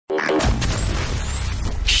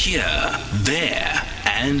Here, there,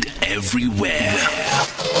 and everywhere.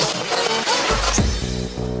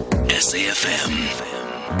 SAFM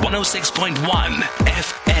 106.1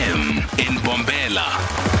 FM in Bombela.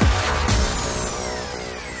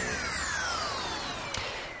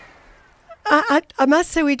 I must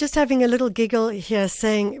say we're just having a little giggle here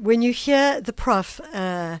saying, when you hear the prof,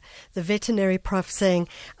 the veterinary prof saying,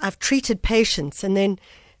 I've treated patients, and then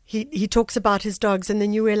he talks about his dogs, and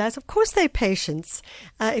then you realize, of course they're patients.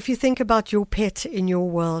 If you think about your pet in your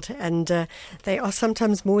world, and they are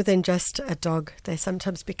sometimes more than just a dog. They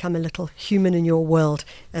sometimes become a little human in your world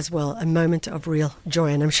as well, a moment of real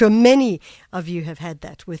joy. And I'm sure many of you have had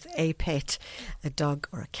that with a pet, a dog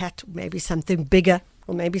or a cat, maybe something bigger,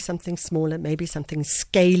 or maybe something smaller, maybe something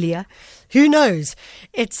scalier. Who knows?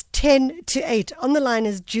 It's 10 to 8. On the line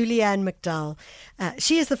is Julianne McDowell.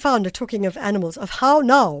 She is the founder, talking of animals, of How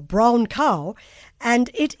Now, Brown Cow. And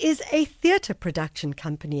it is a theatre production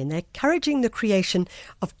company, and they're encouraging the creation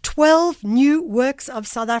of 12 new works of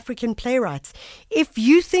South African playwrights. If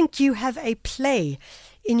you think you have a play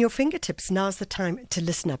in your fingertips, now's the time to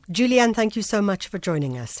listen up. Julianne, thank you so much for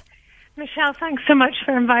joining us. Michelle, thanks so much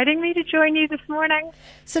for inviting me to join you this morning.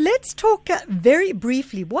 So let's talk very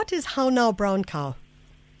briefly. What is How Now, Brown Cow?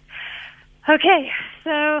 Okay, so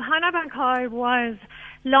How Now, Brown Cow was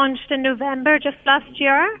launched in November just last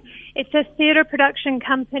year. It's a theatre production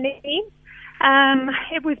company.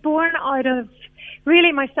 It was born out of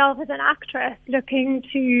really myself as an actress looking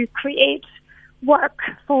to create work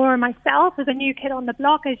for myself as a new kid on the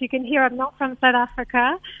block. As you can hear, I'm not from South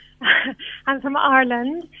Africa. I'm from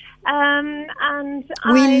Ireland.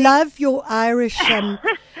 We love your Irish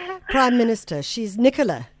Prime Minister. She's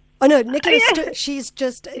Nicola. Oh, no, Nicola. She's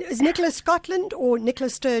just... Is Nicola Scotland or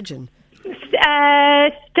Nicola Sturgeon?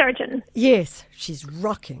 Sturgeon. Yes, she's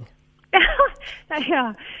rocking.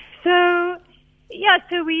 Yeah. So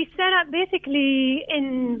we set up basically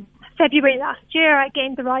in February last year. I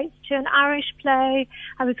gained the rights to an Irish play.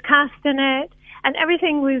 I was cast in it, and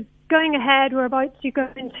everything was going ahead. We're about to go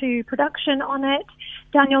into production on it.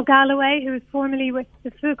 Daniel Galloway, who was formerly with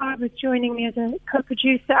the Fugard, was joining me as a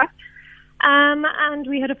co-producer. And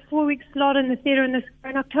we had a 4-week slot in the theatre in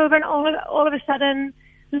October, and all of a sudden,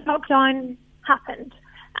 lockdown happened.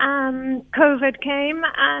 COVID came,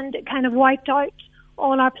 and it kind of wiped out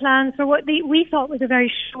all our plans for what we thought was a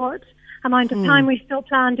very short amount of time. We still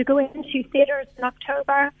planned to go into theatres in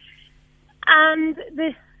October. And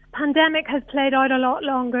this pandemic has played out a lot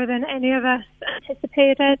longer than any of us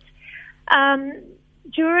anticipated.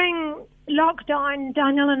 During lockdown,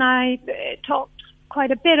 Daniel and I talked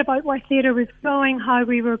quite a bit about where theatre was going, how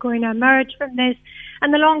we were going to emerge from this.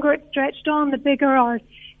 And the longer it stretched on, the bigger our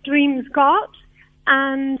dreams got.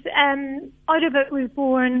 And out of it was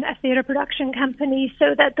born a theatre production company,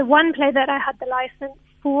 so that the one play that I had the license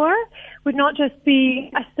for would not just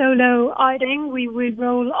be a solo outing. We would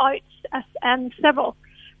roll out several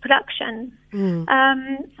productions.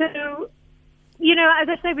 So, you know, as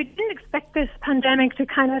I say, we didn't expect this pandemic to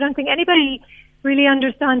I don't think anybody really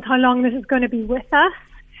understands how long this is going to be with us.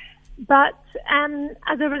 But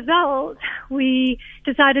as a result, we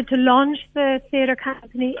decided to launch the theatre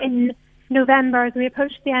company in November as we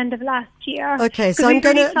approached the end of last year. Okay, so I'm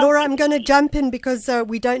going to jump in because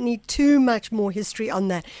we don't need too much more history on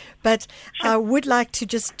that. But I would like to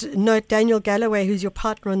just note Daniel Galloway, who's your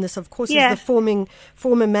partner on this, of course, is the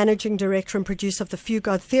former managing director and producer of the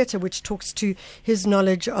Fugard Theatre, which talks to his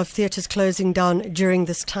knowledge of theatres closing down during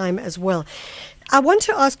this time as well. I want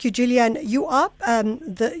to ask you, Julianne, you are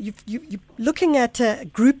you're looking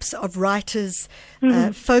at groups of writers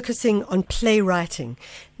focusing on playwriting.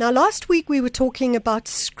 Now, last week we were talking about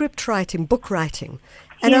script writing, book writing,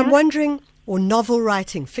 and I'm wondering, or novel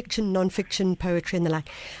writing, fiction, non-fiction, poetry and the like.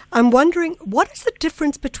 I'm wondering, what is the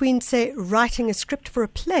difference between, say, writing a script for a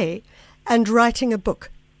play and writing a book?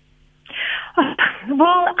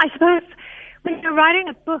 Well, I suppose when you're writing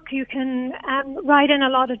a book, you can write in a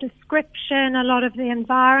lot of description, a lot of the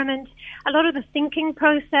environment, a lot of the thinking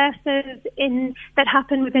processes that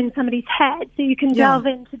happen within somebody's head. So you can delve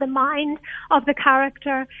into the mind of the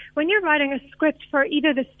character. When you're writing a script for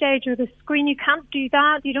either the stage or the screen, you can't do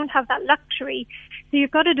that. You don't have that luxury. So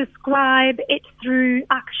you've got to describe it through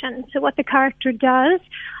action. So what the character does,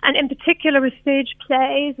 and in particular with stage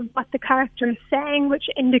plays, what the character is saying, which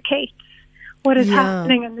indicates what is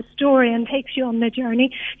happening in the story and takes you on the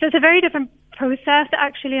journey. So it's a very different process,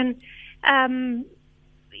 actually. And,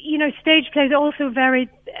 you know, stage plays also vary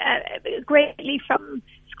greatly from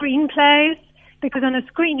screenplays, because on a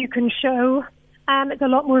screen you can show, it's a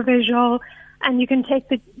lot more visual, and you can take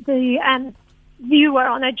the viewer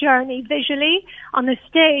on a journey visually. On the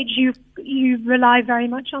stage, you rely very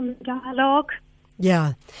much on the dialogue.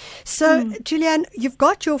 Yeah. So, Julianne, you've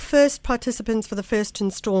got your first participants for the first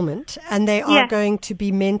installment, and they are going to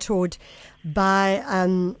be mentored by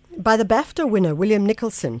the BAFTA winner, William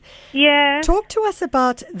Nicholson. Yeah. Talk to us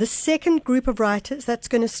about the second group of writers that's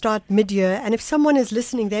going to start mid-year. And if someone is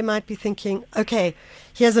listening, they might be thinking, okay,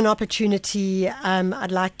 here's an opportunity.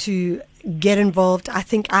 I'd like to get involved. I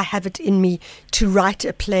think I have it in me to write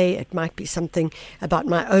a play. It might be something about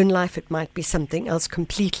my own life. It might be something else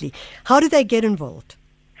completely. How do they get involved?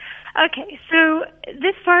 Okay, so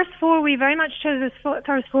this first four, we very much chose this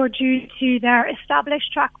first four due to their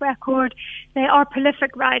established track record. They are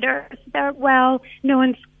prolific writers. They're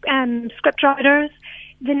well-known script writers.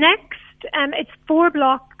 The next, it's 4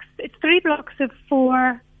 blocks. It's 3 blocks of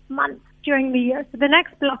 4 months during the year. So the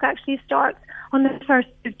next block actually starts on the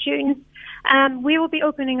 1st of June. We will be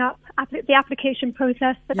opening up the application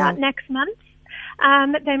process for that next month.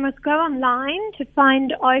 They must go online to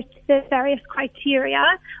find out the various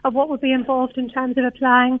criteria of what will be involved in terms of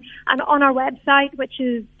applying. And on our website, which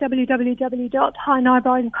is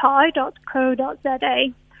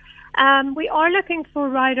www.hownowbrowncow.co.za, we are looking for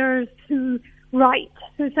writers who write.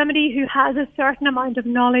 So somebody who has a certain amount of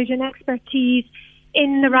knowledge and expertise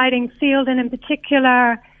in the writing field, and in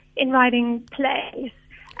particular in writing plays.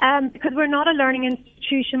 Because we're not a learning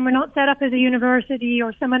institution, we're not set up as a university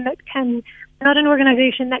or someone that can, not an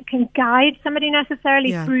organization that can guide somebody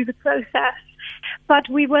necessarily through the process. But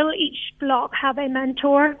we will each block have a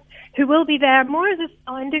mentor who will be there more as a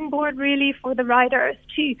sounding board really for the writers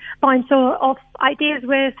to bounce off ideas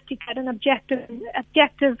with, to get an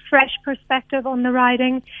objective, fresh perspective on the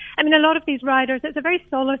writing. I mean, a lot of these writers, it's a very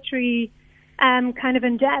solitary kind of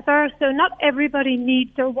endeavor, so not everybody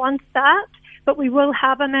needs or wants that. But we will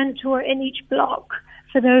have a mentor in each block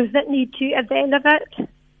for those that need to avail of it.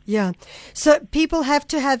 Yeah. So people have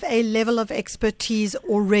to have a level of expertise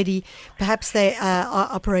already. Perhaps they are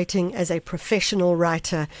operating as a professional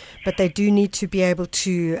writer, but they do need to be able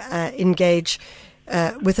to engage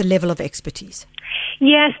with a level of expertise.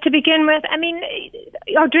 Yes, to begin with. I mean,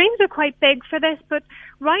 our dreams are quite big for this, but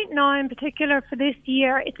right now in particular for this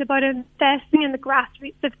year, it's about investing in the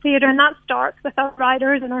grassroots of theatre, and that starts with our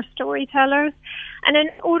writers and our storytellers. And in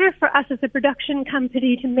order for us as a production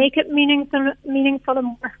company to make it meaningful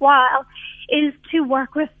and worthwhile, is to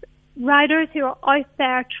work with writers who are out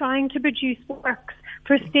there trying to produce works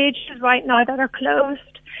for stages right now that are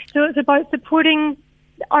closed. So it's about supporting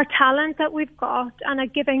our talent that we've got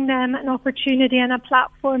and giving them an opportunity and a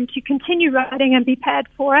platform to continue writing and be paid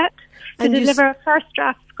for it, to deliver a first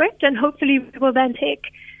draft script, and hopefully we will then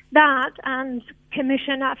take that and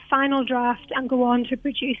commission a final draft and go on to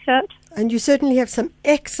produce it. And you certainly have some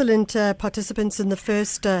excellent participants in the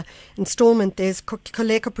first installment. There's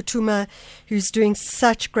Koleka Putuma, who's doing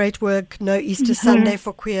such great work, No Easter Sunday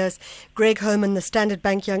for Queers. Greg Homan, the Standard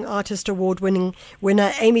Bank Young Artist Award winner.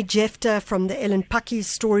 Amy Jefter from the Ellen Packies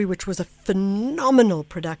story, which was a phenomenal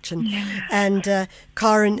production. And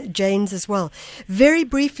Karen Janes as well. Very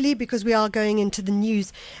briefly, because we are going into the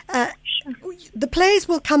news, the plays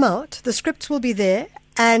will come out, the scripts will be there,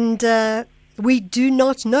 and we do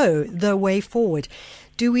not know the way forward.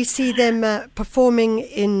 Do we see them performing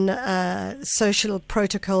in social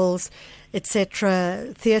protocols,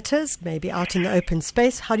 etc., theatres, maybe out in the open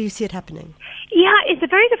space? How do you see it happening? Yeah, it's a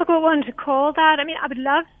very difficult one to call that. I mean, I would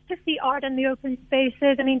love to see art in the open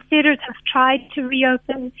spaces. I mean, theatres have tried to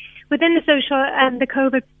reopen within the the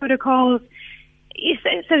COVID protocols,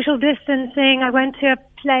 social distancing. I went to a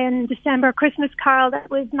play in December, a Christmas Carol,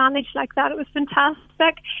 that was managed like that. It was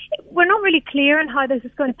fantastic. We're not really clear on how this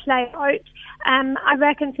is going to play out. I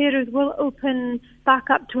reckon theatres will open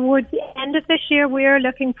back up towards the end of this year. We're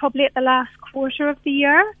looking probably at the last quarter of the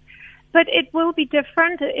year. But it will be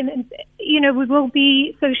different. We will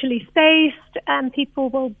be socially spaced, and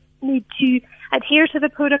people will need to adhere to the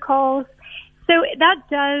protocols. So that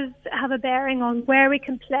does have a bearing on where we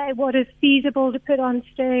can play, what is feasible to put on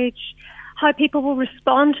stage, how people will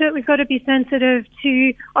respond to it. We've got to be sensitive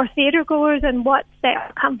to our theatre goers and what they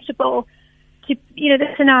are comfortable to, the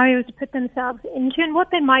scenarios to put themselves into and what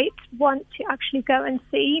they might want to actually go and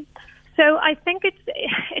see. So I think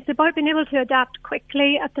it's about being able to adapt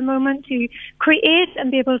quickly at the moment, to create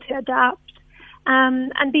and be able to adapt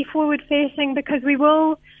and be forward-facing, because we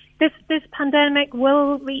will. This pandemic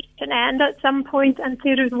will reach an end at some point, and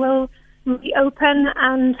theatres will reopen,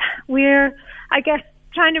 and we're, I guess,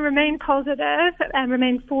 trying to remain positive and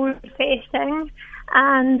remain forward-facing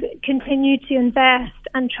and continue to invest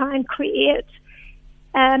and try and create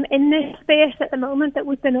in this space at the moment that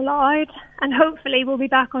we've been allowed, and hopefully we'll be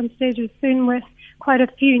back on stages soon with quite a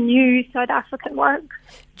few new South African work.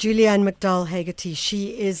 Julianne McDowell Haggerty,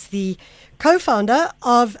 she is the co-founder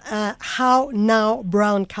of How Now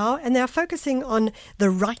Brown Cow, and they are focusing on the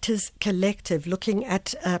Writers Collective, looking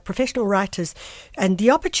at professional writers. And the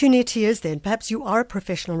opportunity is then, perhaps you are a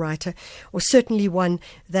professional writer, or certainly one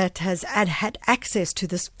that has had access to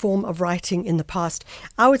this form of writing in the past.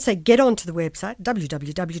 I would say get onto the website,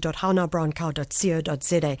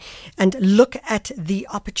 www.hownowbrowncow.co.za, and look at the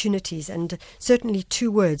opportunities. And certainly 2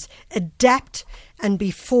 words, adapt and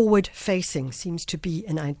be forward-facing seems to be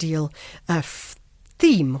an ideal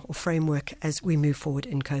theme or framework as we move forward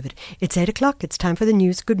in COVID. It's 8 o'clock. It's time for the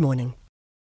news. Good morning.